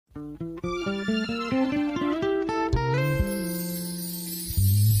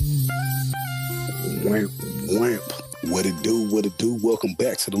what it do? Welcome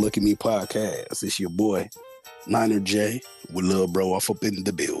back to the Look at Me podcast. It's your boy, Niner J, with Lil Bro off up in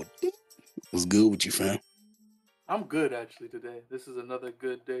the build. What's good with you, fam? I'm good actually today. This is another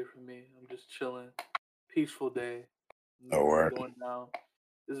good day for me. I'm just chilling. Peaceful day. All Nothing right. going down.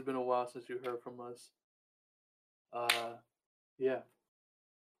 This has been a while since you heard from us. Yeah.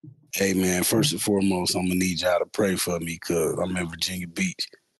 Hey, man, first and foremost, I'm going to need y'all to pray for me because I'm in Virginia Beach.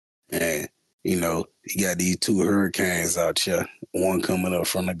 And, you got these two hurricanes out here. One coming up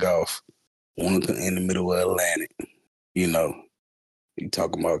from the Gulf, one in the middle of Atlantic. You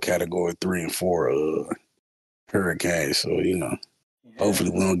talking about category 3 and 4 hurricanes. So, hopefully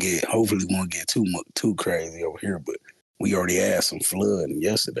we won't get too crazy over here, but we already had some flooding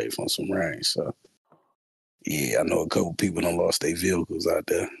yesterday from some rain. So yeah, I know a couple people done lost their vehicles out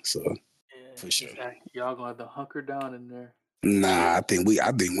there. So for sure. Exactly. Y'all gonna have to hunker down in there. Nah, I think we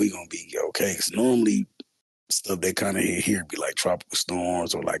gonna be okay. Cause normally stuff they kind of hit here be like tropical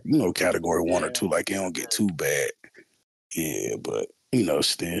storms or like category 1 or 2. Like it don't get too bad. Yeah, but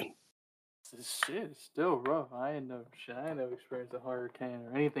still. Shit, it's still rough. I ain't never experienced a hurricane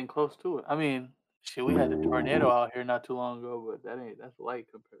or anything close to it. I mean, shit, we had a tornado out here not too long ago, but that's light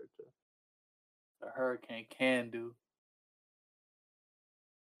compared to a hurricane can do.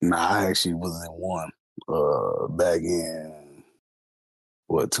 Nah, I actually was in one back in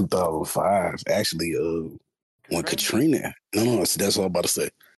 2005. Actually, when Katrina. No, that's what I'm about to say.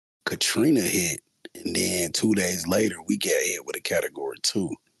 Katrina hit, and then 2 days later we got hit with a category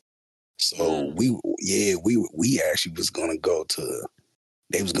 2. So we actually was gonna go to.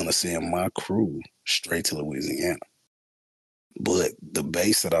 They was gonna send my crew straight to Louisiana, but the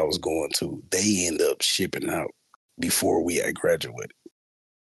base that I was going to, they ended up shipping out before we had graduated.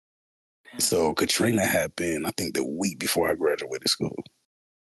 So Katrina happened, I think, the week before I graduated school.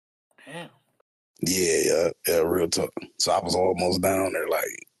 Damn. Yeah, real tough. So I was almost down there,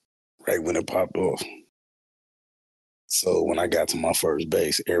 like right when it popped off. So when I got to my first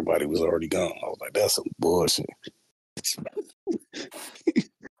base, everybody was already gone. I was like, that's some bullshit.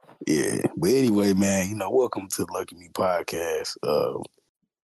 Yeah. But anyway, man, welcome to the Lucky Me podcast.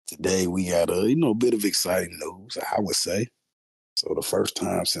 Today we got a bit of exciting news, I would say. So the first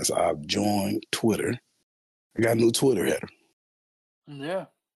time since I've joined Twitter, I got a new Twitter header. Yeah.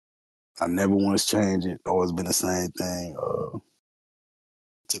 I never once changed it. Always been the same thing.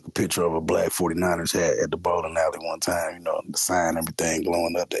 Took a picture of a black 49ers hat at the bowling alley one time, the sign, everything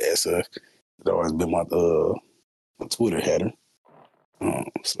glowing up, the SF. It's always been my Twitter header.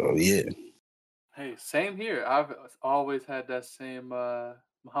 So, yeah. Hey, same here. I've always had that same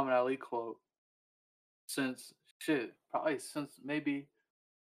Muhammad Ali quote since maybe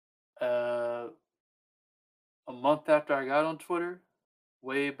a month after I got on Twitter,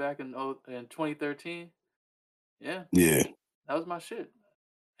 way back in 2013. Yeah. Yeah. That was my shit.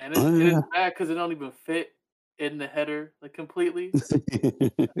 And it's bad because it don't even fit in the header like completely.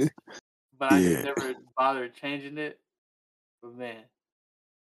 But I just never bothered changing it. But man,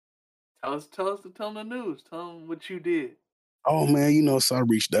 tell them the news. Tell them what you did. Oh man, so I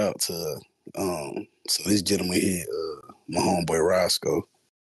reached out to so this gentleman here, my homeboy Roscoe,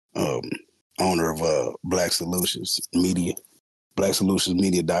 owner of Black Solutions Media,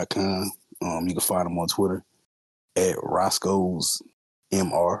 blacksolutionsmedia.com. You can find him on Twitter at Roscoe's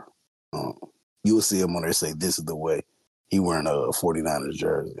MR. You will see him on there say this is the way. He wearing a 49ers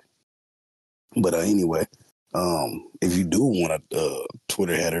jersey. But anyway, if you do want a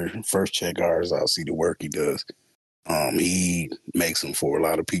Twitter header, first check ours out, see the work he does. He makes them for a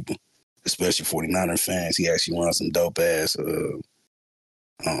lot of people, especially 49er fans. He actually runs some dope ass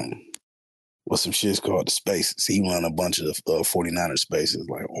what's some shit's called the spaces. He run a bunch of 49er spaces,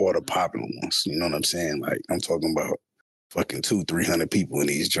 like all the popular ones. You know what I'm saying? Like I'm talking about fucking 200-300 people in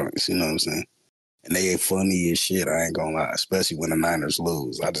these joints. You know what I'm saying? And they ain't funny as shit. I ain't gonna lie, especially when the Niners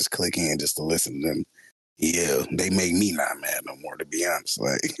lose. I just click in just to listen to them. Yeah, they make me not mad no more, to be honest.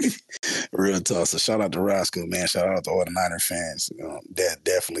 Like, real tough. So shout out to Roscoe, man. Shout out to all the Niner fans. That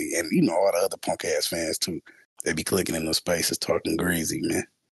definitely, and all the other punk ass fans too. They be clicking in those spaces, talking greasy, man.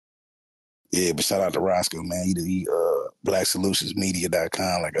 Yeah, but shout out to Roscoe, man. He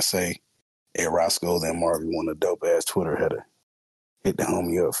blacksolutionsmedia.com, like I say, at Roscoe's and Marvin, one of the dope ass Twitter header. Hit the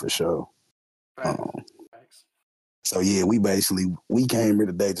homie up for sure. Thanks. So yeah, we came here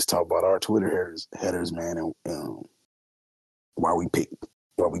today to talk about our Twitter headers, man, and why we pick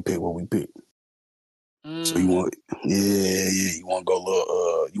what we pick. So you want, you want to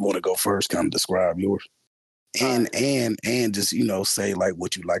go you want to go first, kind of describe yours, and just say like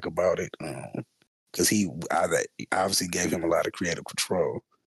what you like about it, because I obviously gave him a lot of creative control.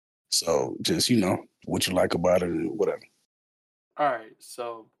 So just what you like about it and whatever. All right,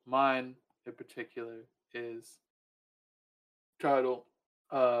 so mine in particular is titled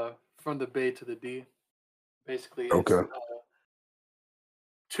 "From the Bay to the D." Basically, it's Okay.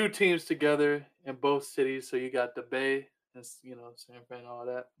 two teams together in both cities. So you got the Bay, and San Fran, all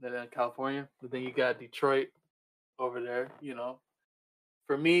that, and then California. But then you got Detroit over there.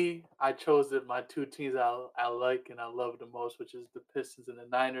 For me, I chose my two teams I like and I love the most, which is the Pistons and the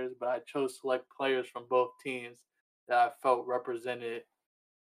Niners. But I chose select players from both teams that I felt represented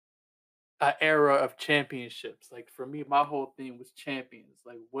an era of championships. Like for me, my whole thing was champions.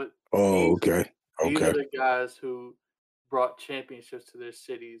 Like what Oh, these okay. these are Okay. the guys who brought championships to their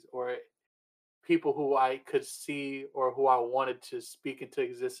cities, or people who I could see or who I wanted to speak into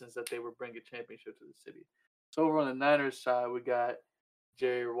existence that they would bring a championship to the city. So over on the Niners side, we got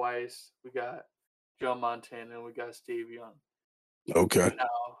Jerry Rice, we got Joe Montana, and we got Steve Young. Okay.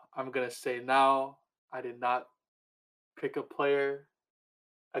 Now, I'm gonna say now I did not pick a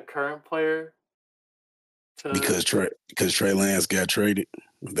current player to Because Trey Lance got traded.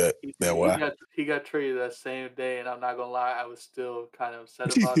 That he why? got traded that same day, and I'm not gonna lie, I was still kind of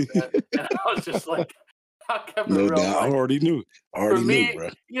upset about that, and I was just like, I kept it No real. I'm doubt. I like, already knew. I for already knew, me, bro.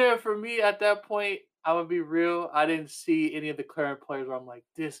 yeah, for me at that point, I'm gonna be real. I didn't see any of the current players where I'm like,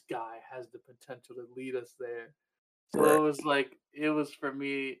 this guy has the potential to lead us there. So Right. it was like it was for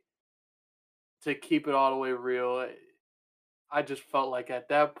me to keep it all the way real. I just felt like at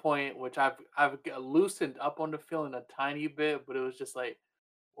that point, which I've loosened up on the feeling a tiny bit, but it was just like,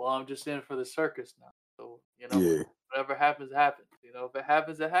 well, I'm just in for the circus now. So Yeah. whatever happens, happens. If it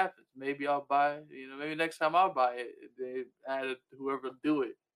happens, it happens. Maybe I'll buy. Maybe next time I'll buy it. They added whoever do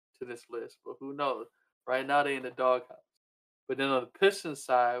it to this list, but who knows? Right now they in the doghouse. But then on the Pistons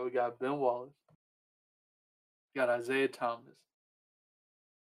side, we got Ben Wallace, we got Isaiah Thomas,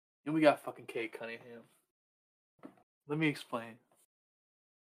 and we got fucking Cade Cunningham. Let me explain.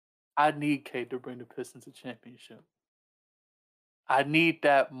 I need Cade to bring the Pistons a championship. I need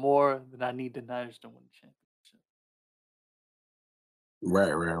that more than I need the Niners to win the championship.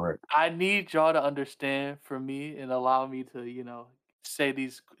 Right. I need y'all to understand for me and allow me to, say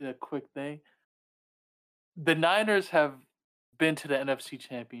these quick thing. The Niners have been to the NFC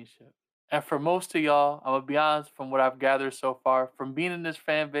Championship. And for most of y'all, I'm gonna be honest, from what I've gathered so far, from being in this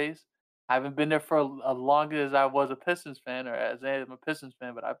fan base, I haven't been there for as long as I was a Pistons fan or as I am a Pistons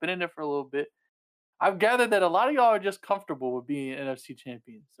fan, but I've been in there for a little bit. I've gathered that a lot of y'all are just comfortable with being NFC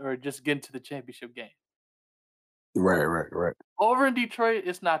champions or just getting to the championship game. Right. Over in Detroit,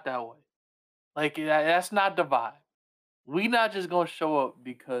 it's not that way. Like that's not the vibe. We not just gonna show up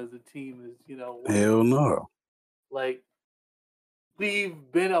because the team is, winning. Hell no. Like we've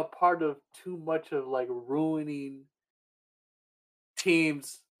been a part of too much of like ruining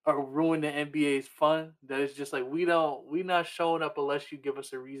teams or ruin the NBA's fun. That it's just like we not showing up unless you give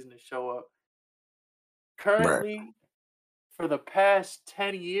us a reason to show up. Right. Currently, for the past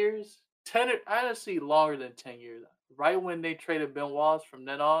 10 years, honestly longer than 10 years. Right when they traded Ben Wallace from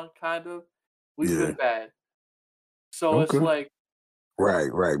then on, kind of, we've Yeah. been bad. So it's Okay. like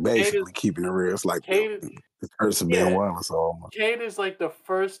Right. Cade is Basically keeping it real. It's like Cade, the curse of Ben yeah, Wallace almost. Cade is like the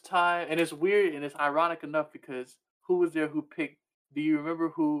first time, and it's weird and it's ironic enough because who was there who picked? Do you remember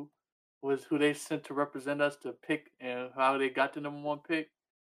who they sent to represent us to pick and how they got the number one pick?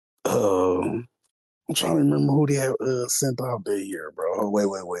 I'm trying to remember who they had sent out there here, bro. Oh, wait.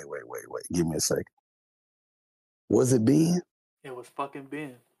 Give me a second. Was it Ben? It was fucking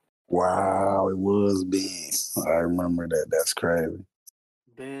Ben. Wow, it was Ben. I remember that. That's crazy.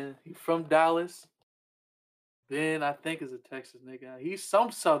 Ben, he from Dallas. Ben, I think is a Texas nigga. He's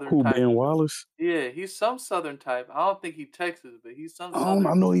some Southern Who, type. Ben Wallace? Yeah, he's some Southern type. I don't think he Texas, but he's some I don't. Southern.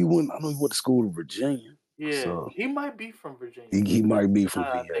 I know he went. I know he went to school in Virginia, Yeah, so he might be from Virginia. he might be from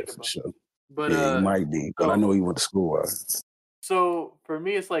Now that I VA think for about it. sure. But Yeah, he might be, but I so know he went to school. so for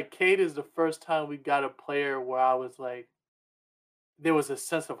me, it's like Cade is the first time we got a player where I was like, there was a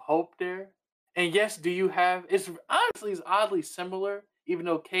sense of hope there. And yes, do you have? It's honestly it's oddly similar, even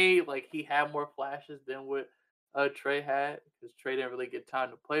though Cade like he had more flashes than what Trey had because Trey didn't really get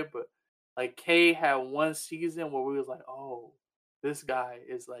time to play. But like Cade had one season where we was like, oh, this guy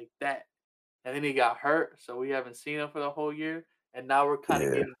is like that, and then he got hurt, so we haven't seen him for the whole year. And now we're kind of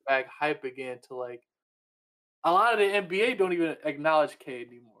Yeah, getting back hype again to like a lot of the NBA don't even acknowledge Cade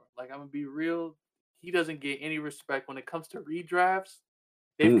anymore. Like I'm gonna be real, he doesn't get any respect when it comes to redrafts.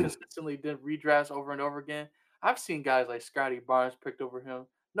 They've mm, consistently done redrafts over and over again. I've seen guys like Scotty Barnes picked over him.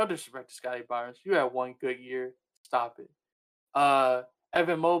 No disrespect to Scotty Barnes. You had one good year. Stop it. Uh,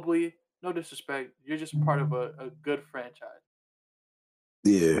 Evan Mobley. No disrespect. You're just part of a good franchise.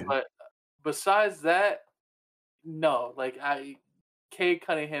 yeah. But besides that, no. Like Cade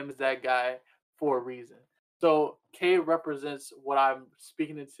Cunningham is that guy for a reason. So Cade represents what I'm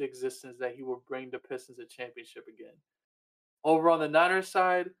speaking into existence that he will bring the Pistons a championship again. Over on the Niners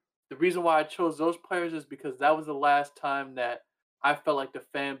side, the reason why I chose those players is because that was the last time that I felt like the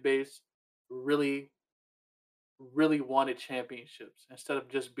fan base really, really wanted championships instead of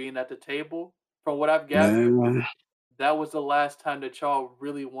just being at the table. From what I've gathered, Man, that was the last time that y'all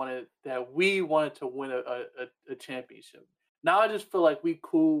really wanted that we wanted to win a championship. Now I just feel like we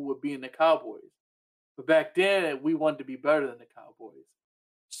cool with being the Cowboys. But back then we wanted to be better than the Cowboys.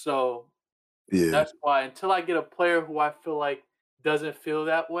 So yeah, that's why until I get a player who I feel like doesn't feel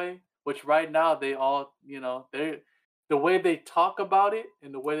that way, which right now they all, they the way they talk about it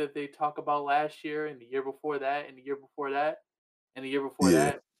and the way that they talk about last year and the year before that and the year before that and the year before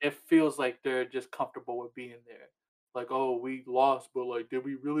yeah, that, it feels like they're just comfortable with being there. Like, oh, we lost, but like, did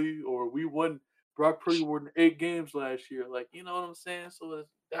we really? Or we won. Brock Purdy won 8 games last year. Like, you know what I'm saying? So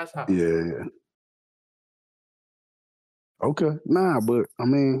that's how I feel. yeah. Okay, nah, but I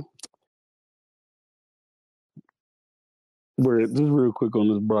mean, we're just real quick on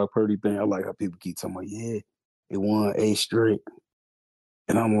this Brock Purdy thing. I like how people keep talking about, yeah, it won 8 straight,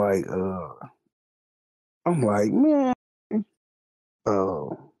 and I'm like, man,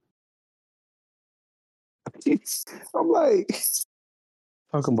 oh, I'm like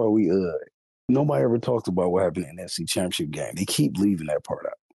talking about nobody ever talks about what happened in the NFC Championship game. They keep leaving that part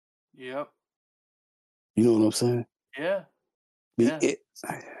out. Yep. You know what I'm saying? Yeah. Be Yeah. it,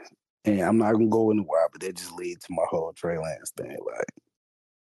 and I'm not gonna go into why, but that just leads to my whole Trey Lance thing.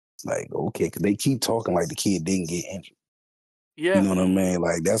 Like okay, because they keep talking like the kid didn't get injured. You Yeah. know what I mean?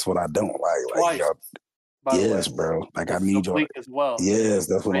 Like that's what I don't like. Like Twice, y'all, by the way. yes, bro. Like I It's need y'all. oblique as well. Yeah. Yes,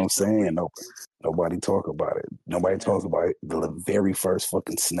 that's what I'm Raced saying. oblique. No, nobody talk about it. Nobody Yeah. talks about it. The very first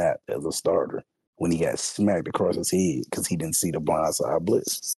fucking snap as a starter when he got smacked across his head because he didn't see the blindside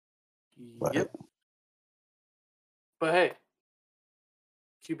blitz. Like, Yep. But hey,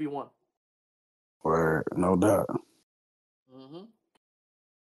 QB1. or no doubt. Mm-hmm.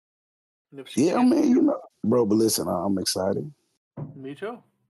 Nipsey Yeah, I Camp. mean, bro. But listen, I'm excited. Me too.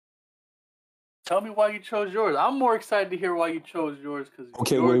 Tell me why you chose yours. I'm more excited to hear why you chose yours because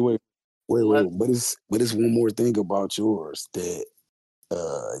Okay, yours is less. But it's one more thing about yours that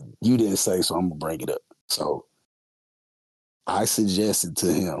you didn't say, so I'm gonna bring it up. So I suggested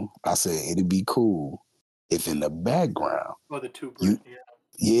to him. I said it'd be cool if in the background Oh, the two you, bridge. Yeah.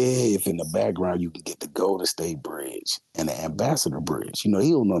 if in the background you can get the Golden State Bridge and the Ambassador Bridge. You know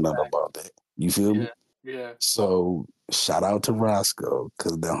he don't know nothing about that. You feel Yeah. me? Yeah. So shout out to Roscoe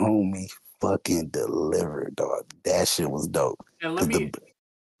because the homie fucking delivered, dog. That shit was dope. And Cause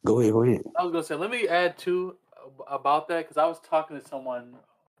go ahead, go ahead. I was gonna say, let me add too about that because I was talking to someone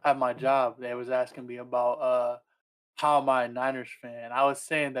at my job. They was asking me about how am I a Niners fan. I was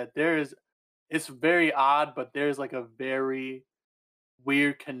saying that it's very odd, but there's like a very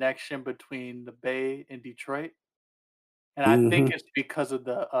weird connection between the Bay and Detroit, and I think Mm-hmm. it's because of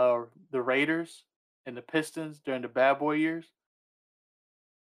the Raiders and the Pistons during the Bad Boy years.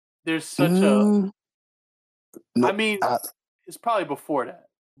 There's such a, Mm, I no, mean, it's probably before that,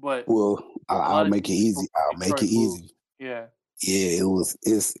 but a I'll lot of make it people easy. from I'll make it Detroit moved. easy. Yeah, Yeah,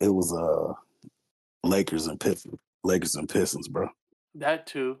 it was Lakers and Pistons. Lakers and Pistons, bro. that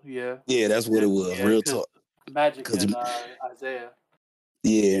too. Yeah, Yeah, that's what it was. yeah, Real because talk. Magic Cause and Isaiah.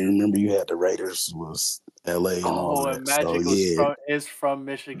 yeah, remember you had the Raiders was LA and all Oh, of and that. So Magic was yeah. from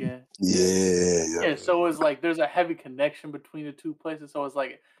Michigan. Yeah. Yeah, Yeah, yeah. so it's like there's a heavy connection between the two places. So it's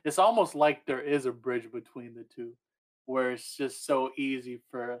like it's almost like there is a bridge between the two, where it's just so easy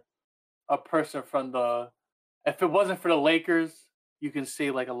for a person from the. If it wasn't for the Lakers, you can see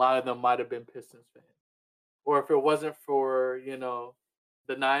like a lot of them might have been Pistons fans, or if it wasn't for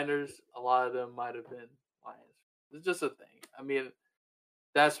the Niners, a lot of them might have been Lions. It's just a thing. I mean,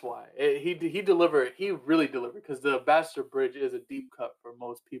 that's why he delivered. He really delivered because the Ambassador Bridge is a deep cut for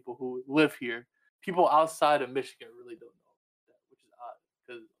most people who live here. People outside of Michigan really don't know that, which is odd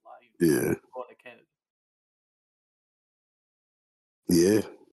because a lot of Yeah. people going to Canada. Yeah.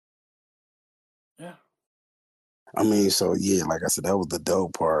 Yeah, I mean, so yeah, like I said, that was the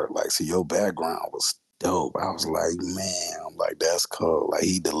dope part. Like, so your background was dope. I was like, man, I'm like, that's cool. Like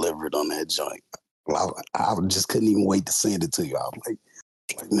he delivered on that joint. Well, I just couldn't even wait to send it to you. I was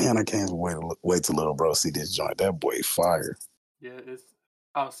like, man, I can't wait till little bro see this joint. That boy fire. yeah, it's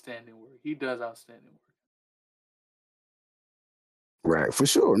outstanding work. He does outstanding work. Right, for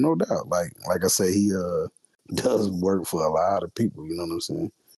sure, no doubt. Like I say, he does work for a lot of people. You know what I'm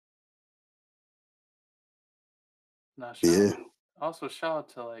saying? Now, shout Yeah, out, also shout out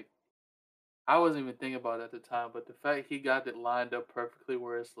to like I wasn't even thinking about it at the time, but the fact he got it lined up perfectly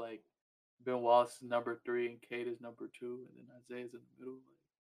where it's like Ben Wallace is number 3 and Cade is number 2, and then Isaiah's in the middle, like,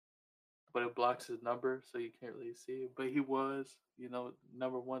 but it blocks his number, so you can't really see it. But he was,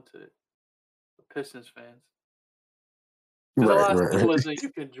 number 1 to the Pistons fans. There's a Right, lot of right. symbolism you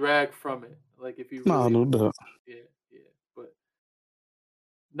can drag from it, like if you No, really, no doubt. yeah, yeah. But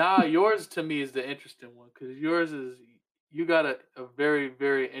nah, yours to me is the interesting one because yours is you got a very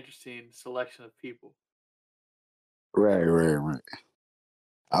very interesting selection of people. Right, right, right.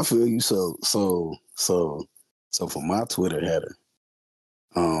 I feel you. So for my Twitter header,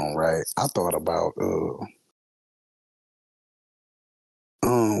 right, I thought about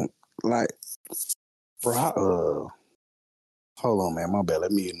um like bro, hold on, man, my bad.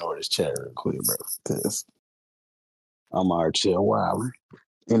 Let me ignore this chat real quick, bro, because I'm already chill wilding.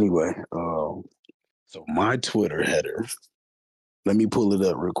 Anyway, so my Twitter header, let me pull it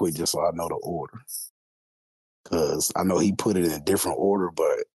up real quick just so I know the order. Cause I know he put it in a different order,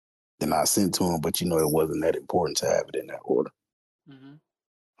 but then I sent to him, but it wasn't that important to have it in that order.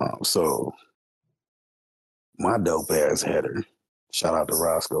 Mm-hmm. So my dope ass header, shout out to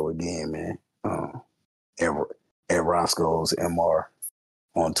Roscoe again, man. At, at Roscoe's MR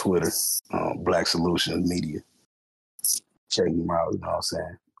on Twitter, Black Solutions Media. Check him out, you know what I'm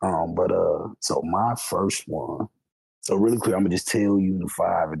saying? But so my first one, so really quick, I'm gonna just tell you the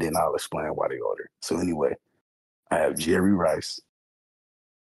 5 and then I'll explain why they ordered. So anyway, I have Jerry Rice,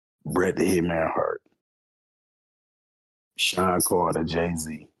 Bret the Hitman Hart, Sean Carter,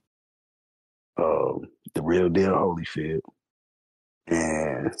 Jay-Z, the real deal Holyfield,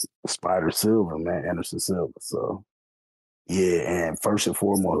 and Spider Silver, man, Anderson Silver. So yeah, and first and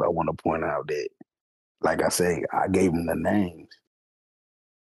foremost, I want to point out that, like I say, I gave him the names.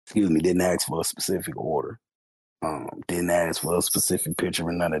 Excuse me, didn't ask for a specific order. Didn't ask for a specific picture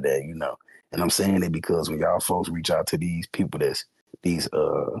or none of that. And I'm saying it because when y'all folks reach out to these people that's these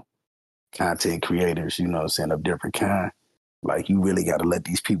content creators, what I'm saying, of different kind, like you really got to let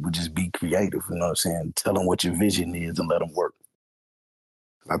these people just be creative, you know what I'm saying? Tell them what your vision is and let them work.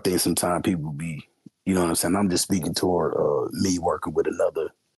 I think sometimes people be, you know what I'm saying? I'm just speaking toward me working with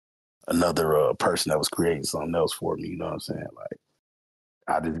another person that was creating something else for me, you know what I'm saying? Like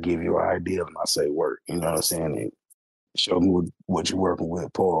I just give you an idea and I say work, you know what I'm saying? And show me what you're working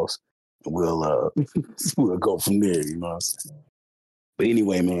with, pause. And we'll go from there, you know what I'm saying? But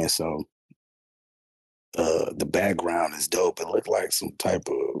anyway, man, so the background is dope. It looked like some type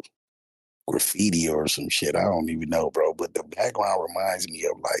of graffiti or some shit. I don't even know, bro. But the background reminds me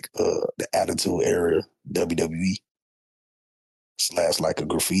of like the Attitude Era WWE slash like a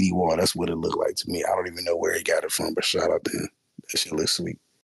graffiti wall. That's what it looked like to me. I don't even know where he got it from, but shout out to him. That shit looks sweet.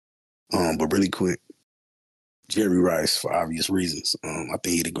 But really quick, Jerry Rice for obvious reasons. I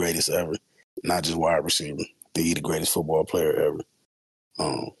think he the greatest ever, not just wide receiver. I think he the greatest football player ever.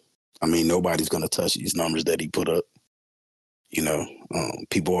 Um, I mean, nobody's gonna touch these numbers that he put up. You know,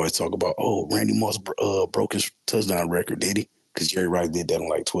 people always talk about, oh, Randy Moss broke his touchdown record, did he? Because Jerry Rice did that in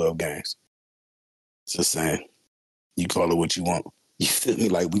like 12 games. Just saying, you call it what you want. You feel me?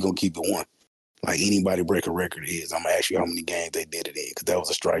 Like we gonna keep it one. Like anybody break a record is, I'm gonna ask you how many games they did it in, because that was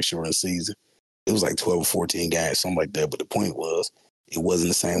a strike shortened season. It was like 12 or 14 games, something like that. But the point was, it wasn't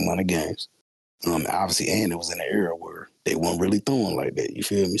the same amount of games. Obviously, and it was in an era where they weren't really throwing like that. You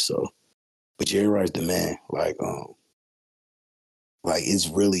feel me? So, but Jerry Rice, the man, like it's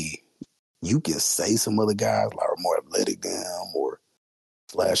really, you can say some other guys like are more athletic than him or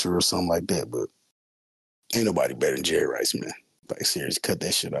flasher or something like that, but ain't nobody better than Jerry Rice, man. Like seriously, cut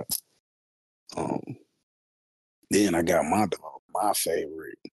that shit out. Um, then I got my dog, my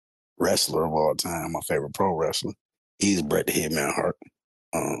favorite wrestler of all time, my favorite pro wrestler. He's Bret the Hitman Hart.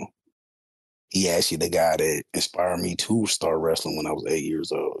 Um, he actually the guy that inspired me to start wrestling when I was 8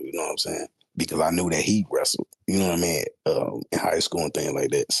 years old. You know what I'm saying? Because I knew that he wrestled. You know what I mean? In high school and things like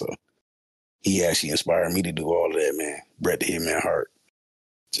that. So he actually inspired me to do all of that, man. Bret the Hitman Hart,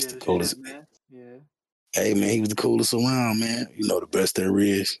 just Yeah, the the shit, coolest. man. Yeah. Hey man, he was the coolest around, man. The best there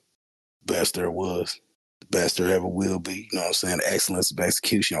is, best there was, the best there ever will be. You know what I'm saying? The excellence of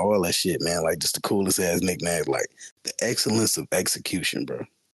execution, all that shit, man. Like just the coolest ass nicknames, like the excellence of execution, bro.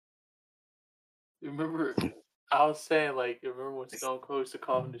 You remember I was saying like, you remember when Stone Cold used to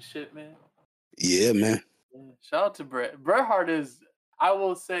call him the shit, man? Yeah, man. Yeah. Shout out to Bret. Bret Hart is, I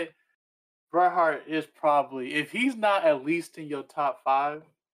will say, Bret Hart is probably, if he's not at least in your top 5,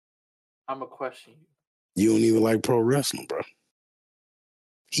 I'm gonna question you. You don't even like pro wrestling, bro.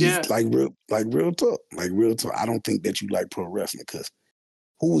 He's Yeah. real talk, like real talk. I don't think that you like pro wrestling because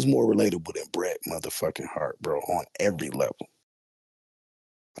who was more relatable than Bret motherfucking Hart, bro, on every level.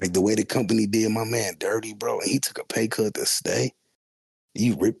 Like the way the company did my man dirty, bro, and he took a pay cut to stay.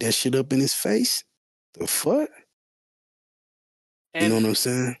 You ripped that shit up in his face? The fuck? You know And what I'm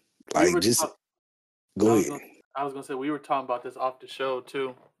saying? we Like, were just talk- go ahead. I was gonna say we were talking about this off the show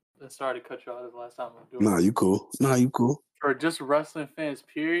too. And sorry to cut you out the last time I'm doing Nah, it. you cool. Nah, you cool. For just wrestling fans,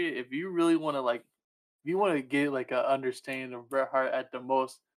 period, if you really want to if you want to get like a understanding of Bret Hart at the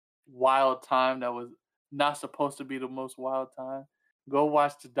most wild time that was not supposed to be the most wild time, go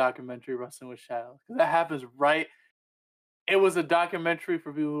watch the documentary Wrestling with Shadows. Because that happens right. It was a documentary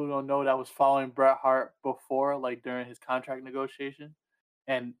for people who don't know that was following Bret Hart before, like during his contract negotiation.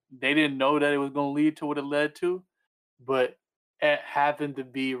 And they didn't know that it was going to lead to what it led to, but it happened to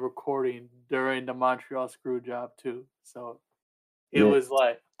be recording during the Montreal screw job too. So it Yeah, was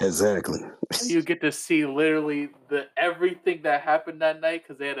like exactly. you get to see literally the everything that happened that night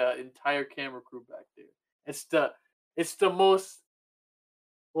because they had an entire camera crew back there. It's the most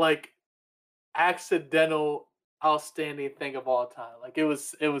like accidental, outstanding thing of all time. Like it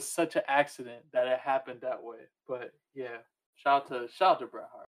was such an accident that it happened that way. But yeah, shout out to Bret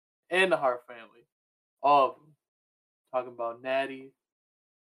Hart and the Hart family, all of them. Talking about Natty,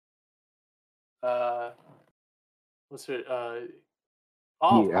 uh, what's her,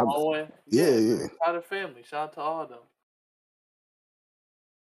 all of them, Yeah, all the way. yeah, Yeah, yeah. shout out to family. Shout out to all of them.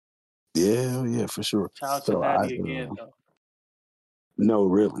 Yeah, yeah, for sure. Shout out to So I Natty again, though. no,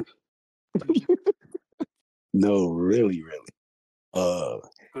 really. Mhm. No, really, really. Uh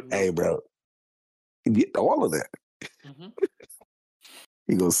Good hey news. bro, get all of that. Hmm.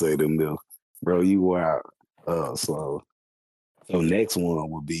 He gonna say them though. Bro, you wild. So next one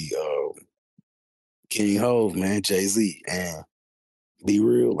would be King Hove, man, Jay-Z. And be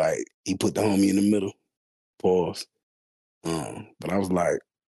real, like he put the homie in the middle. Pause. But I was like,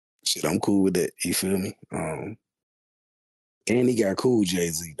 shit, I'm cool with that. You feel me? And he got cool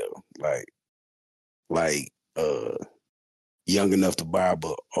Jay-Z though. Like young enough to buy,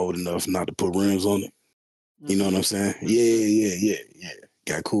 but old enough not to put rims on it. You know what I'm saying? Yeah, Hmm. yeah.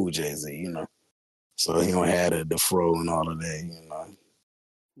 Got cool Jay-Z, you know. So he don't have the fro and all of that, you know.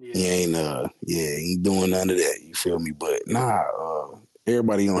 Yeah. He ain't he ain't doing none of that, you feel me? But nah,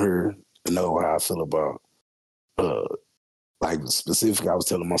 everybody on here know how I feel about uh like specifically I was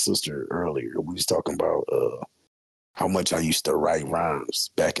telling my sister earlier, we was talking about how much I used to write rhymes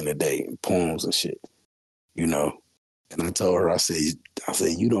back in the day, poems and shit, you know. And I told her, I said,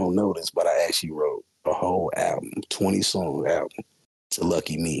 you don't know this, but I actually wrote a whole album, 20-song album to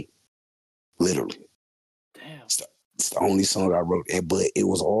Lucky Me, literally. Damn. It's the only song I wrote, but it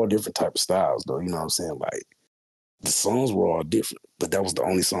was all different type of styles, though. You know what I'm saying? Like the songs were all different, but that was the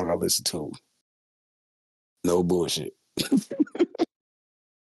only song I listened to. No bullshit.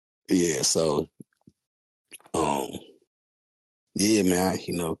 Yeah. So, um, yeah, man.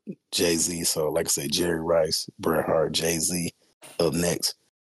 You know, Jay Z. So, like I said, Jerry Rice, Bret Hart, Jay Z. Up next.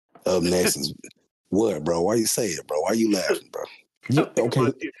 Up next is what, bro? Why you say it, bro? Why you laughing, bro? I You, think okay,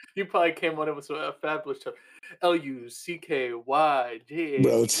 about you. You probably came on it with some fabulous stuff. bro. LUCKYJE,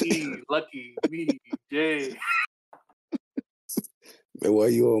 Lucky Me, J. Man, why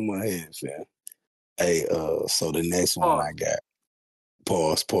you on my head, fam? Hey, so the next one Pause. I got,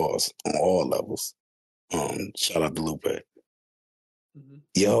 pause, on all levels. Shout out to Lupe. Hmm.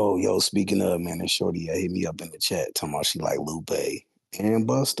 Yo, speaking of, man, and Shorty hit me up in the chat talking about she like Lupe and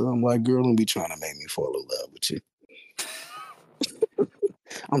Buster. I'm like, girl, don't be trying to make me fall in love with you.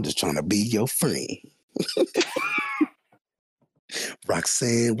 I'm just trying to be your friend.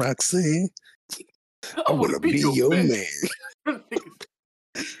 Roxanne, I I want want to to be be your your man. man.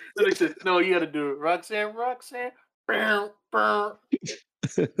 Then they said, no, you got to do it. Roxanne. Bow, bow, bow,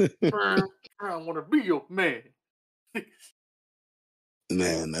 bow. I want to be your man.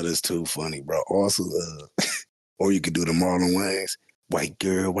 Man, that is too funny, bro. Also, or you could do the Marlon Wayans. White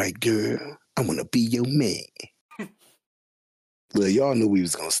girl, I want to be your man. Look, y'all knew we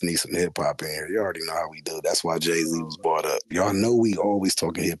was gonna sneak some hip hop in here. You already know how we do. That's why Jay Z was brought up. Y'all know we always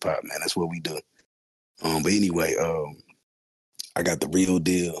talking hip hop, man. That's what we do. But anyway, I got the real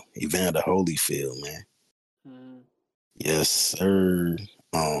deal, Evander Holyfield, man. Mm. Yes, sir.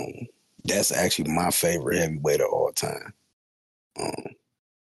 Um, that's actually my favorite heavyweight of all time. Um,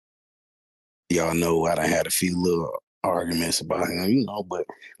 y'all know I done had a few little arguments about him, you know, but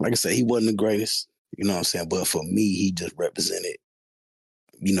like I said, he wasn't the greatest. You know what I'm saying? But for me, he just represented,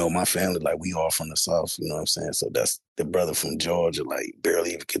 you know, my family, like we all from the South, you know what I'm saying? So that's the brother from Georgia, like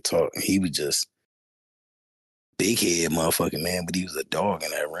barely even could talk. He was just big head motherfucking man, but he was a dog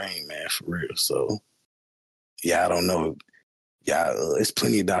in that ring, man, for real. So yeah, I don't know. Yeah, there's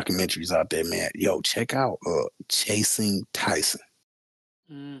plenty of documentaries out there, man. Yo, check out Chasing Tyson.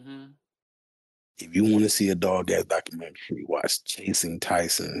 Mm-hmm. If you want to see a dog ass documentary, watch Chasing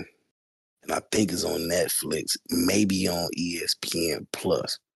Tyson, and I think it's on Netflix, maybe on ESPN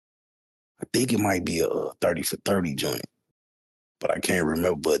Plus. I think it might be a 30 for 30 joint, but I can't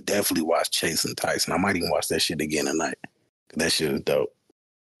remember. But definitely watch Chasing Tyson. I might even watch that shit again tonight. That shit is dope.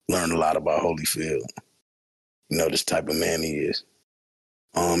 Learn a lot about Holyfield. You know, this type of man he is.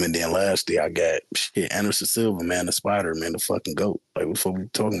 And then lastly, I got shit, Anderson Silva, man, the spider, man, the fucking goat. Like, what the fuck we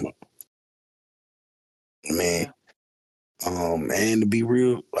talking about? Man, Yeah. and to be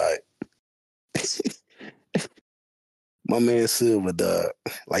real, like, my man Silva, dog,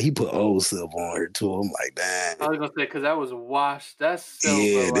 like, he put old Silva on here, too. I'm like, I damn. was gonna say because that was washed. That's Silva,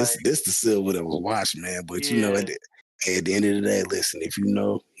 Yeah, like this the Silva that was watched, man. But, you know, yeah. at the end of the day, listen, if you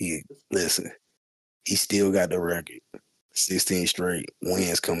know, listen, he still got the record. 16 straight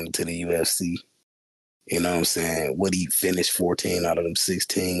wins coming to the UFC. You know what I'm saying? What he finished 14 out of them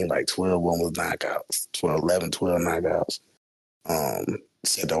 16, like 12 one was knockouts, 12, 11, 12 knockouts.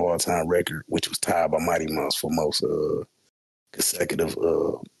 Set the all-time record, which was tied by Mighty Mouse for most consecutive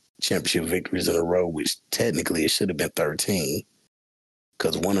championship victories in a row, which technically it should have been 13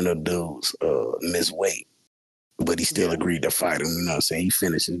 because one of the dudes missed weight, but he still Yeah. agreed to fight him. You know what I'm saying? He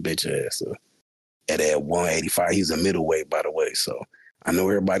finished his bitch ass at 185. He's a middleweight, by the way, so I know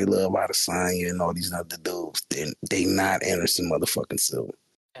everybody love Adesanya and all these other dudes. They not Anderson motherfucking Silva.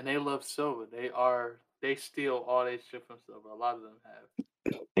 And they love Silva. They steal all their shit from Silva. A lot of them have.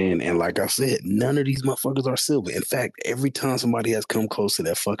 And like I said, none of these motherfuckers are Silva. In fact, every time somebody has come close to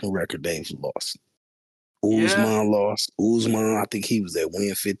that fucking record, they've lost. Yeah. Usman lost. Usman, I think he was at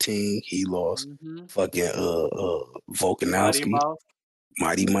win 15. He lost. Mm-hmm. Fucking Mighty Volkanovski, Mouse.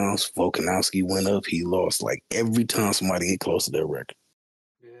 Mighty Mouse, Volkanovski went up. He lost. Like every time somebody get close to their record,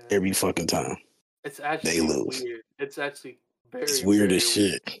 Yeah. every fucking time It's they actually lose. weird. It's actually It's very, weird as very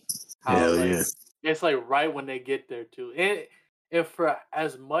weird shit. how Hell like yeah. it's like right when they get there too. And for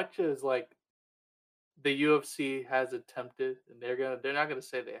as much as like the UFC has attempted, and they're not gonna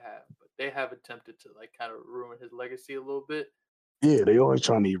say they have, but they have attempted to like kind of ruin his legacy a little bit. Yeah, they always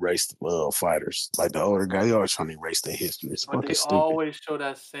trying to erase fighters. Like the older guy, they always trying to erase their history. It's But fucking they stupid. always show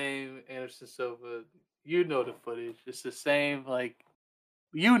that same Anderson Silva. You know the footage. It's the same, like,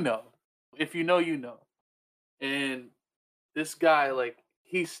 you know. If you know, you know. And this guy, like,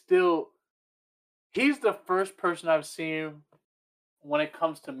 he's the first person I've seen when it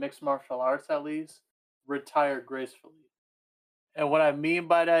comes to mixed martial arts, at least, retire gracefully. And what I mean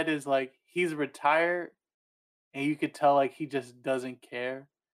by that is, like, he's retired and you could tell, like, he just doesn't care.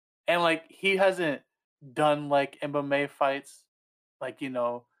 And, like, he hasn't done, like, MMA fights. Like,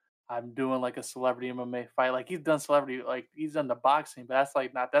 I'm doing, like, a celebrity MMA fight. Like, he's done celebrity like, he's done the boxing, but that's,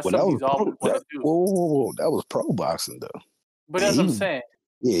 like, not that's Well, that something was he's always wanted to do. whoa, that was pro boxing though. But And that's what he I'm was, saying.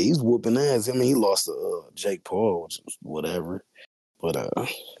 yeah, he's whooping ass. I mean, he lost to Jake Paul, which was whatever. But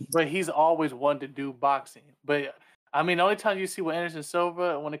But he's always wanted to do boxing. But, I mean, the only time you see with Anderson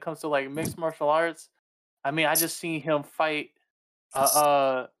Silva when it comes to, like, mixed martial arts, I mean, I just seen him fight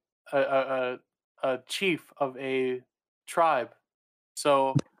a a a a chief of a tribe.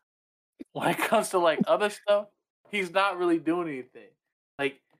 So when it comes to like other stuff, he's not really doing anything.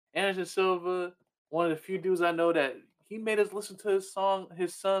 Like Anderson Silva, one of the few dudes I know that he made us listen to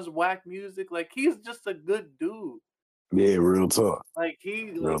his son's whack music. Like he's just a good dude. yeah, real talk,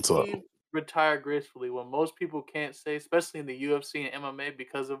 real Like talk. he retired gracefully when most people can't say, especially in the UFC and MMA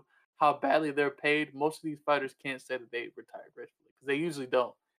because of how badly they're paid. Most of these fighters can't say that they retired gracefully because they usually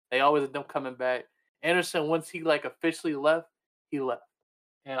don't. They always end up coming back. Anderson, once he like officially left, he left,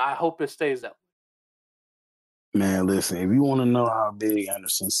 and I hope it stays that way. Man, listen, if you want to know how big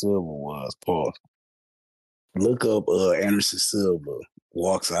Anderson Silva was, pause. Look up Anderson Silva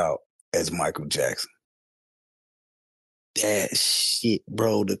walks out as Michael Jackson. That shit,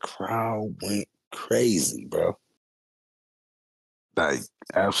 bro, the crowd went crazy, bro. Like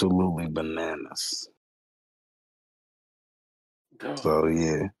absolutely bananas. So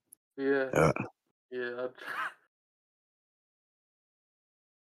yeah. Yeah, Uh, yeah.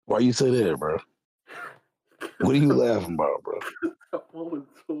 why you say that, bro? What are you laughing about, bro? That one was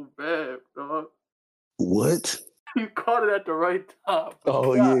so bad, dog. What? You caught it at the right time.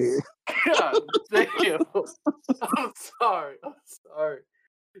 Oh God, yeah, God damn. I'm sorry. I'm sorry.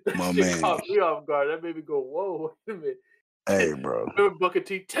 That my shit man. caught me off guard. That made me go, whoa, wait a minute. Hey, bro. Remember Booker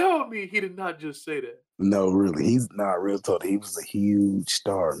T? Tell me he did not just say that. No, really, he's not real talk. He was a huge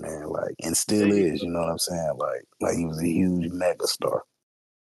star, man. Like, and still There you is. You know what I'm saying? Like he was a huge mega star.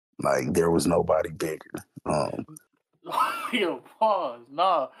 Like, there was nobody bigger. go. Yo, pause.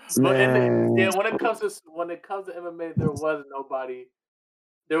 Nah. But Man, yeah, when it comes to MMA, there was nobody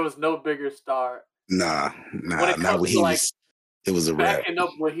There was no bigger star. Nah, When it not comes what to he like was. It was a rap. backing up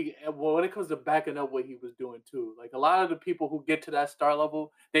what he when it comes to backing up what he was doing too. Like a lot of the people who get to that star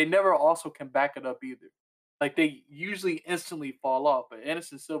level, they never also can back it up either. Like they usually instantly fall off. But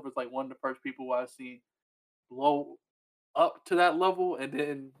Anderson Silva is like one of the first people who I've seen blow up to that level and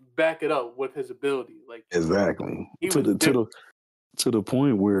then back it up with his ability. Like Exactly. he To was the to different. the to the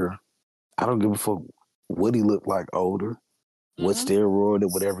point where I don't give a fuck what he looked like older, what Mm-hmm. steroid or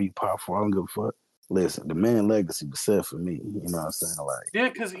whatever he popped for. I don't give a fuck. Listen, the man legacy was set for me. You know what I'm saying? Like, Yeah,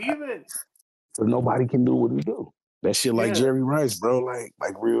 because even so nobody can do what he do. That shit like yeah, Jerry Rice, bro. Like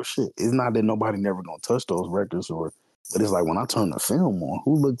real shit. It's not that nobody never gonna touch those records but it's like when I turn the film on,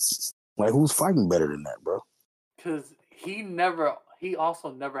 who's fighting better than that, bro? because he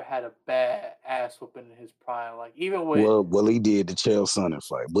also never had a bad ass whooping in his prime. Like even with Well, he did the Chael Sonnen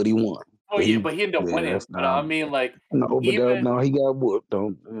fight, but he won. oh yeah, but he ended up Yeah, winning. that's But not. I mean, like No, but even no, he got whooped.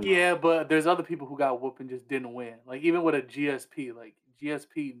 Don't you know? yeah, but there's other people who got whooped and just didn't win. Like even with a GSP, like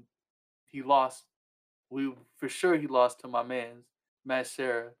GSP, he lost. We for sure he lost to my man's Matt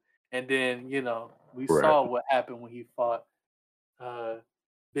Serra, and then we Right. saw what happened when he fought uh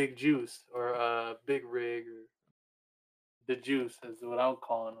Big Juice or Big Rig or the Juice is what I'm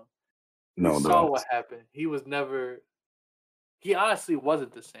calling him. We No, saw no. what happened. He was never. He honestly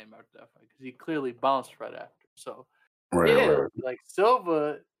wasn't the same after that fight because he clearly bounced right after. So Right, yeah, right. like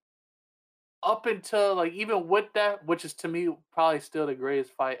Silva, up until like even with that, which is to me probably still the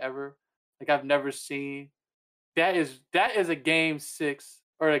greatest fight ever. Like I've never seen. That is a game 6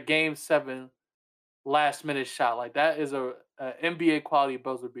 or a game 7 last minute shot. Like that is a NBA quality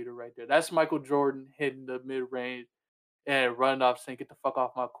buzzer beater right there. That's Michael Jordan hitting the mid range and running off saying, "Get the fuck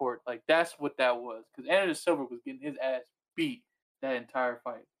off my court." Like that's what that was. Because Anderson Silva was getting his ass beat that entire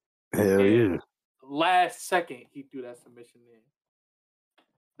fight, Hell and yeah. last second he threw that submission in.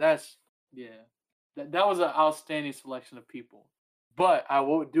 That's yeah. That was an outstanding selection of people. But I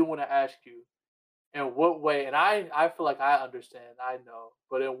do want to ask you, in what way, and I feel like I understand, I know,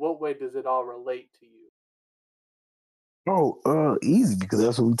 but in what way does it all relate to you? Oh, easy because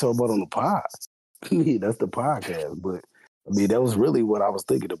that's what we talk about on the pod. Yeah, that's the podcast. But I mean, that was really what I was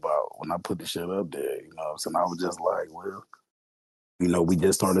thinking about when I put the shit up there. You know what I'm saying? I was just like, well, we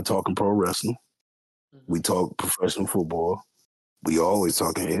just started talking pro wrestling. Mm-hmm. We talk professional football. We always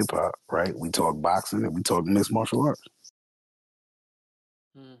talking hip hop, right? We talk boxing and we talk mixed martial arts.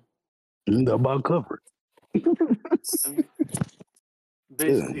 Mm. About covered.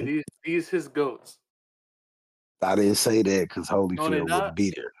 Basically, Yeah. these his goats. I didn't say that because No, they're Holyfield not. wouldn't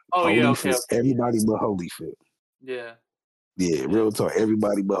be there. Oh yeah, okay, Holyfield, okay, everybody but Holyfield. yeah, Yeah, yeah. real talk.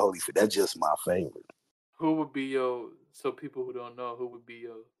 Everybody but Holyfield. That's just my favorite. Who would be your? So people who don't know, who would be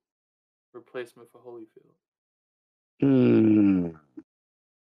your replacement for Holyfield? Hmm.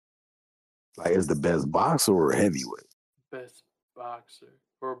 Like, is the best boxer or heavyweight? Best boxer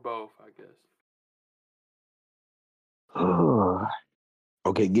or both, I guess.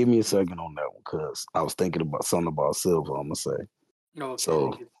 Okay, give me a second on that one because I was thinking about something about Silver. I'm gonna say Okay, so. then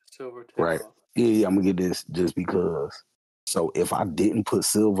get the silver take Right? off. Yeah, I'm gonna get this just because. So if I didn't put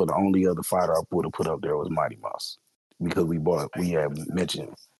Silver, the only other fighter I would have put up there was Mighty Mouse because I we agree had with that.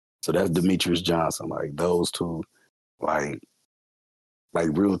 mentioned. So that's Demetrius Johnson. Like those two, like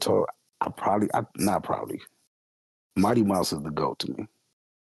real talk. I not probably. Mighty Mouse is the goat to me.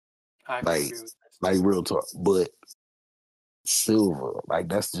 I can Like agree with that like statement. real talk. But Silver, like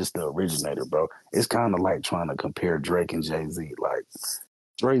that's just the originator, bro. It's kind of like trying to compare Drake and Jay-Z. Like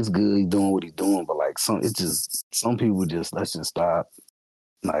Drake's good, he doing what he's doing, but like some people just let's just stop.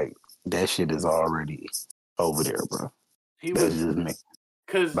 Like that shit is already over there, bro. He That's was just me.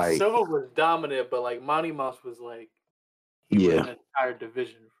 because Like, Silva was dominant, but like Monty Mouse was like he was yeah, an entire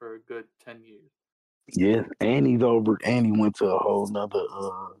division for a good 10 years yeah. And he's over and he went to a whole nother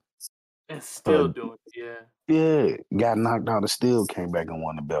and uh still doing it. Yeah, yeah, got knocked out and still came back and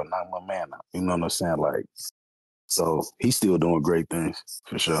won the belt, knocked my man out. You know what I'm saying? Like, so he's still doing great things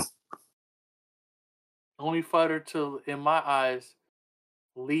for sure. only fighter to, in my eyes,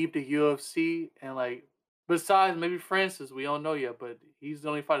 leave the UFC and like besides maybe Francis, we don't know yet, but he's the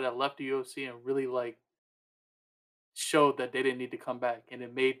only fighter that left the UFC and really like showed that they didn't need to come back, and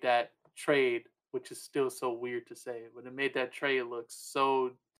it made that trade, which is still so weird to say, but it made that trade look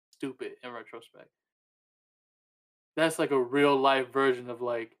so stupid in retrospect. That's like a real life version of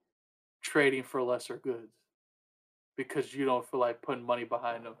like trading for lesser goods because you don't feel like putting money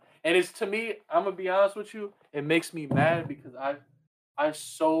behind them. And it's to me, I'm gonna be honest with you, it makes me mad because I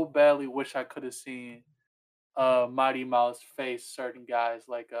so badly wish I could have seen Mighty Mouse face certain guys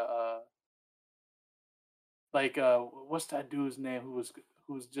like what's that dude's name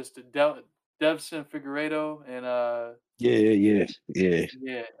who's just a Devson Figueiredo and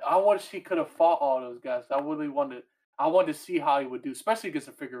yeah. I want he could have fought all those guys. I really wanted. I wanted to see how he would do, especially against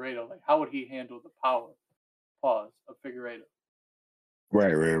a Figueiredo. Like, how would he handle the power pause of Figueiredo?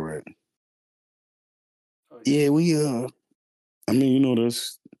 Right. Oh Yeah, we I mean, you know,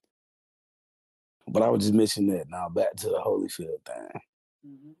 this, but I was just mentioning that now back to the Holyfield thing.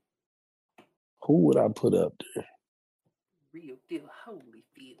 hmm Who would I put up there? Real deal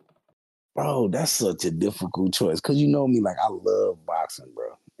Holyfield. Bro, that's such a difficult choice. Cause you know me, like I love boxing,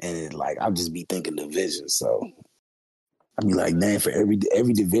 bro. And it, like I'll just be thinking division. So I'd be like, name for every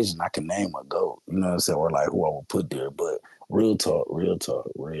division I can name a GOAT. You know what I'm saying? Or like who I would put there. But real talk.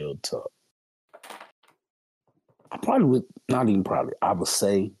 I probably would not even probably. I would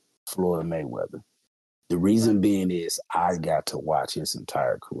say Floyd Mayweather. The Okay. reason being is I got to watch his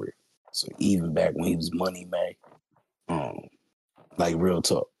entire career. So even back when he was Money May, um, like real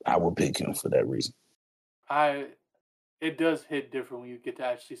talk, I would pick him for that reason. It does hit different when you get to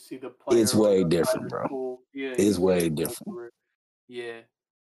actually see the It's player or way the different, fighter's bro. full. Yeah, you It's see their way full different. career. Yeah,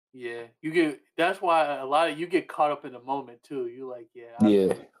 yeah. You get that's why a lot of you get caught up in the moment too. You like, yeah,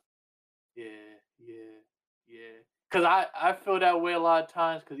 Yeah, yeah, yeah, yeah. Cause I feel that way a lot of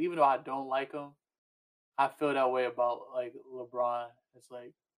times. Cause even though I don't like him, I feel that way about like LeBron. It's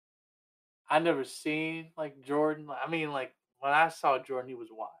like I never seen like Jordan. I mean, like when I saw Jordan, he was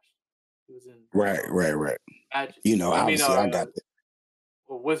washed. He was in, right. Magic. You know, I mean, obviously I got the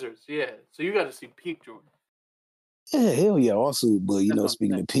well, Wizards. Yeah. So you got to see peak Jordan. yeah, hell yeah. Also, but you That's know, what I'm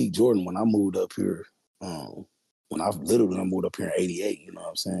speaking saying. of Pete Jordan, when I moved up here, when I moved up here in '88, you know what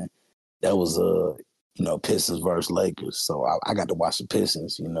I'm saying? That was Pistons versus Lakers. So I got to watch the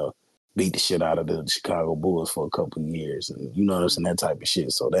Pistons, beat the shit out of the Chicago Bulls for a couple of years, and you know what I'm saying, that type of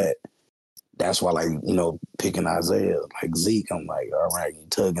shit. So that's why, like, picking Isaiah, like Zeke, I'm like, all right, you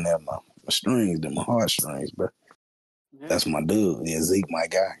tugging at my strings, my heartstrings, bro. Yeah. That's my dude. Yeah, Zeke, my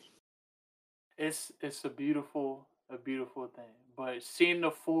guy. It's a beautiful thing. But seeing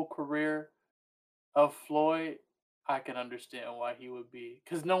the full career of Floyd, I can understand why he would be,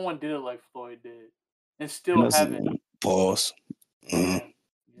 because no one did it like Floyd did, and And still that's haven't. pause. Uh-huh.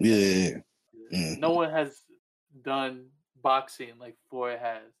 Yeah. Yeah. Yeah. Yeah. Mm. No one has done boxing like Floyd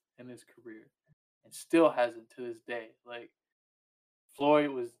has in his career, and still hasn't to this day. Like Floyd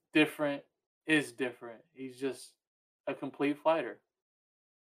was different, is different. He's just a complete fighter.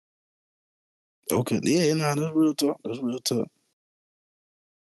 Okay. Yeah, nah, that's real talk. That's real talk.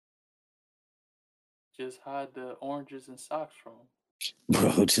 Just hide the oranges and socks from him.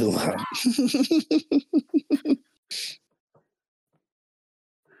 Bro, chill out.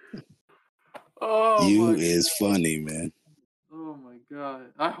 Oh You my is funny, man. oh my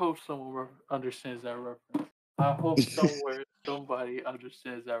god. I hope someone understands that reference. I hope somewhere somebody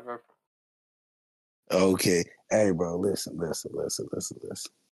understands that reference. Okay. Hey, bro, listen.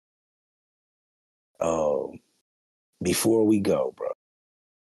 Oh, before we go, bro,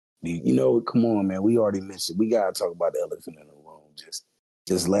 come on, man. We already mentioned we gotta talk about the elephant in the room.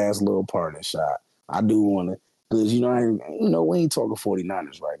 Just last little parting shot. I do wanna because we ain't talking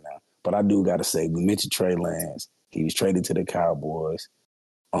 49ers right now. But I do gotta say, we mentioned Trey Lance. He was traded to the Cowboys.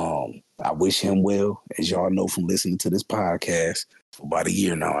 I wish him well. As y'all know from listening to this podcast for about a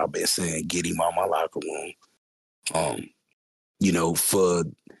year now, I've been saying get him out my locker room. Um, for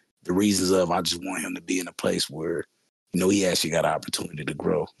the reasons of I just want him to be in a place where, he actually got an opportunity to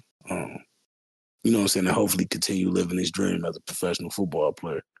grow. You know what I'm saying? And hopefully continue living his dream as a professional football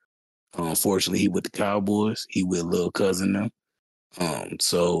player. Unfortunately, he with the Cowboys. He with little cousin now.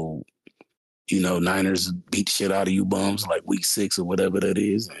 So, Niners beat the shit out of you bums like week 6 or whatever that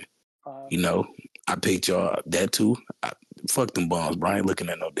is. And, Uh, I picked y'all that too. Fuck them bums, bro. I ain't looking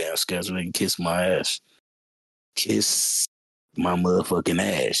at no damn schedule. They can kiss my ass. Kiss my motherfucking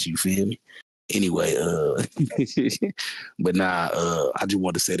ass. You feel me? Anyway, but nah, I just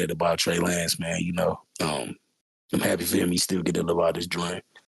want to say that about Trey Lance, man. I'm happy for him. He still get to live out his dream.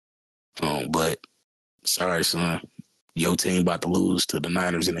 But sorry, son. Your team about to lose to the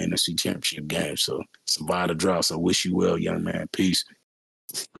Niners in the NFC Championship game. So survive the drought. So wish you well, young man. Peace.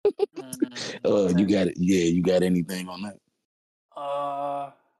 You okay. got it. Yeah, you got anything on that?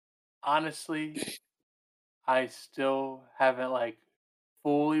 Uh, honestly, I still haven't like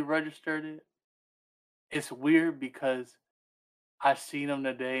fully registered it. It's weird because I seen him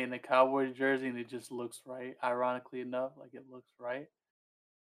today in the Cowboys jersey and it just looks right. Ironically enough, like it looks right.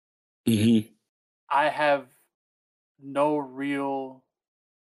 Mm-hmm. I have no real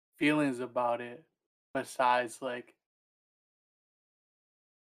feelings about it besides like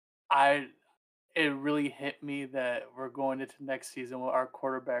I it really hit me that we're going into next season with our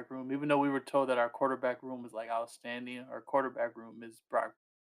quarterback room. Even though we were told that our quarterback room was like outstanding, our quarterback room is Brock.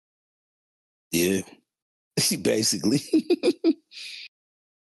 Yeah, basically.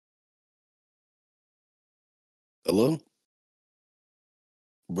 Hello,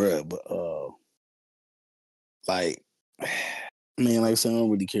 bruh. But like, man, like I said, I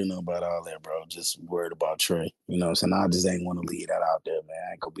don't really care nothing about all that, bro. Just worried about Trey. You know what I'm saying? I just ain't want to leave that out there, man.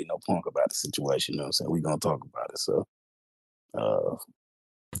 I ain't gonna be no punk about the situation. You know what I'm saying? We gonna talk about it. So, uh,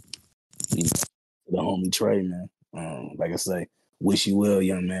 you know, the homie Trey, man. Like I say, wish you well,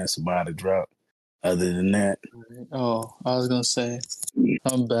 young man. Survive the drop. Other than that, oh, I was gonna say,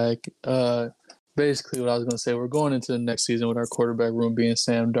 I'm back. Basically, what I was gonna say, we're going into the next season with our quarterback room being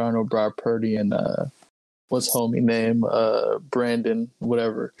Sam Darnold, Brock Purdy, and what's homie name? Brandon,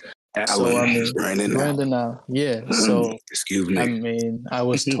 whatever. Allen, so I mean, Brandon now, yeah. So excuse me. I mean, I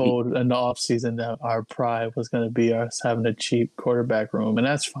was told in the offseason that our pride was going to be us having a cheap quarterback room, and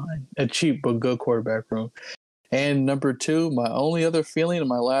that's fine. A cheap but good quarterback room. And number two, my only other feeling and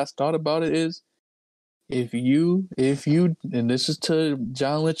my last thought about it is if you, and this is to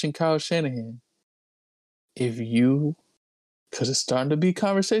John Lynch and Kyle Shanahan, if you, because it's starting to be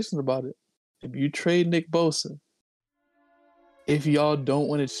conversations about it, if you trade Nick Bosa, if y'all don't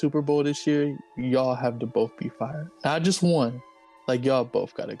win a Super Bowl this year, y'all have to both be fired. Not just one. Like, y'all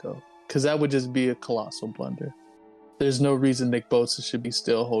both got to go. Because that would just be a colossal blunder. There's no reason Nick Bosa should be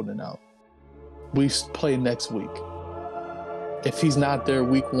still holding out. We play next week. If he's not there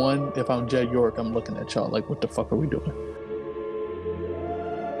week one, if I'm Jed York, I'm looking at y'all like, what the fuck are we doing?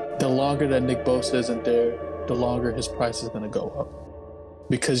 The longer that Nick Bosa isn't there, the longer his price is going to go up.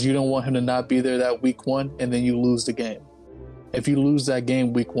 Because you don't want him to not be there that week one, and then you lose the game. If you lose that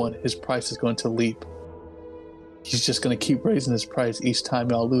game week one, his price is going to leap. He's just going to keep raising his price each time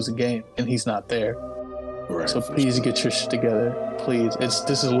y'all lose a game, and he's not there. Right. So please get your shit together. Please.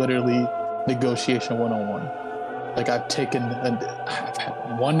 This is literally negotiation 101. Like, I've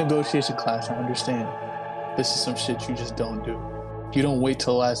had one negotiation class. I understand. This is some shit you just don't do. You don't wait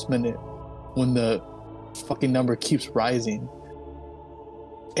till the last minute when the fucking number keeps rising.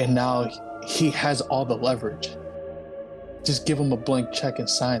 And now he has all the leverage. Just give him a blank check and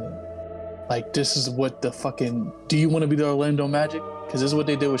sign it. Like, this is what the fucking... Do you want to be the Orlando Magic? Because this is what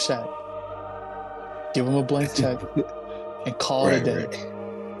they did with Shaq. Give him a blank check and call it a day.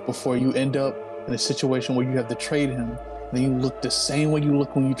 Right. Before you end up in a situation where you have to trade him, and then you look the same way you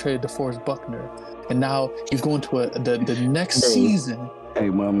look when you traded DeForest Buckner. And now you go into the next season. Hey,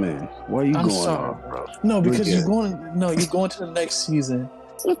 my man. Why are you going on, bro? No, because you're going to the next season.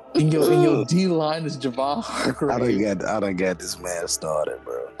 And your D line is Javon Hargrave. I done got this man started,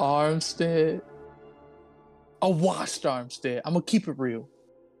 bro. Armstead. A washed Armstead. I'm gonna keep it real.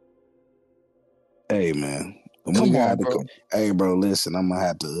 Hey, man. Come on, bro. Hey, bro, listen, I'm gonna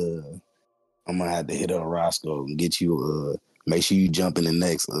have to hit up Roscoe and get you make sure you jump in the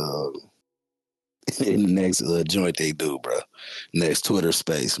next joint they do, bro. Next Twitter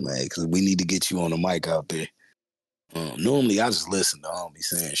space, man, because we need to get you on the mic out there. Normally I just listen to homie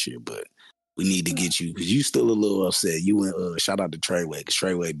saying shit, but we need to get you because you still a little upset. You went shout out to Treyway because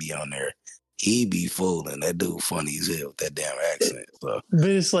Treyway be on there. He be fooling. That dude funny as hell with that damn accent. So. But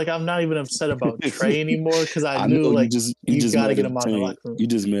it's like I'm not even upset about Trey anymore because I knew like you got to get him out of the locker room. You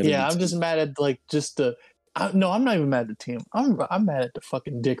just mad. Yeah, I'm just mad at like no, I'm not even mad at the team. I'm mad at the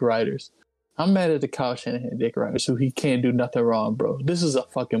fucking dick riders. I'm mad at the Kyle Shanahan dick riders who he can't do nothing wrong, bro. This is a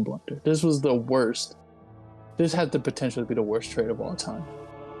fucking blunder. This was the worst. This had the potential to be the worst trade of all time.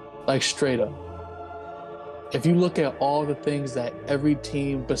 Like, straight up. If you look at all the things that every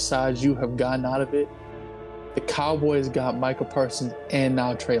team besides you have gotten out of it, the Cowboys got Micah Parsons and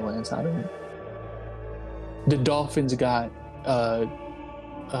now Trey Lance out of it. The Dolphins got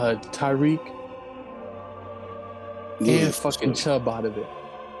Tyreek and fucking Chubb out of it.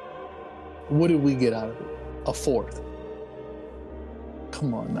 What did we get out of it? A fourth.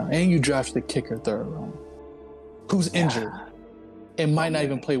 Come on now. And you drafted the kicker third round. Who's injured and might not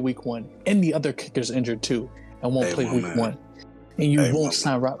even play week one. And the other kicker's injured too and won't play week one. And you won't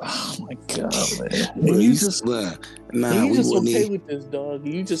sign right. Oh my God, man. And you just okay with this, dog.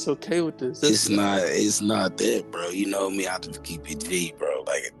 You just okay with this. It's not that, bro. You know me, I just keep it G, bro.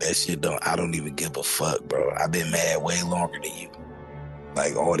 Like, that shit I don't even give a fuck, bro. I've been mad way longer than you.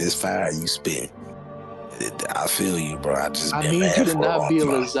 Like, all this fire you spit. I feel you, bro. I need you to not be a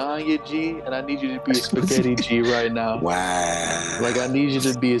lasagna G, and I need you to be a spaghetti G right now. Wow. Like, I need you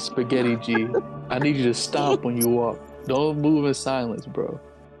to be a spaghetti G. I need you to stomp when you walk. Don't move in silence, bro.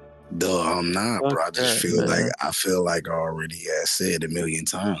 Duh, I'm not, bro. I just feel like man. I already had said a million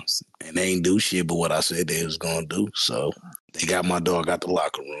times, and they ain't do shit but what I said they was gonna do. So they got my dog out the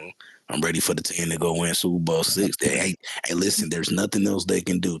locker room. I'm ready for the team to go win Super Bowl 6. They ain't. Hey, listen, there's nothing else they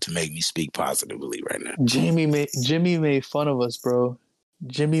can do to make me speak positively right now. Jimmy made fun of us, bro.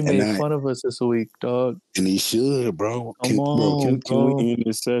 Jimmy made fun of us this week, dog. And he should, bro. Come on, Can we end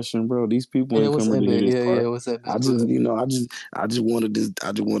this session, bro? These people ain't coming to hear this part. What's that? I just wanted to,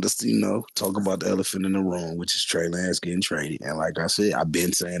 talk about the elephant in the room, which is Trey Lance getting traded. And like I said, I've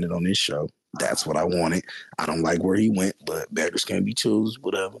been saying it on this show. That's what I wanted. I don't like where he went, but beggars can't be choosers,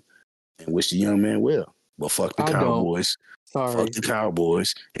 whatever. And wish the young man well. But fuck the Cowboys. Sorry. Fuck the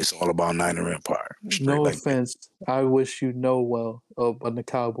Cowboys. It's all about Niner Empire. No offense. I wish you no well on the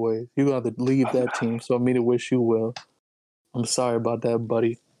Cowboys. You're going to have to leave that team, so I mean to wish you well. I'm sorry about that,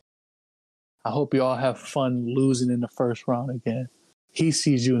 buddy. I hope you all have fun losing in the first round again. He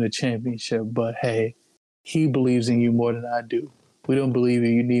sees you in the championship, but hey, he believes in you more than I do. We don't believe you.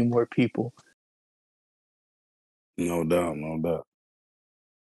 You need more people. No doubt.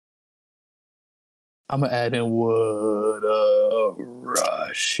 I'm going to add in what a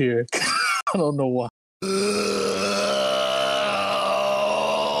rush here. I don't know why.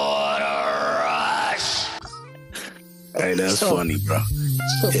 Hey, that's funny, bro.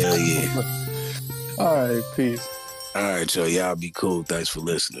 Hell yeah. All right, peace. All right, y'all be cool. Thanks for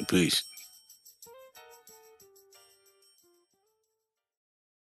listening. Peace.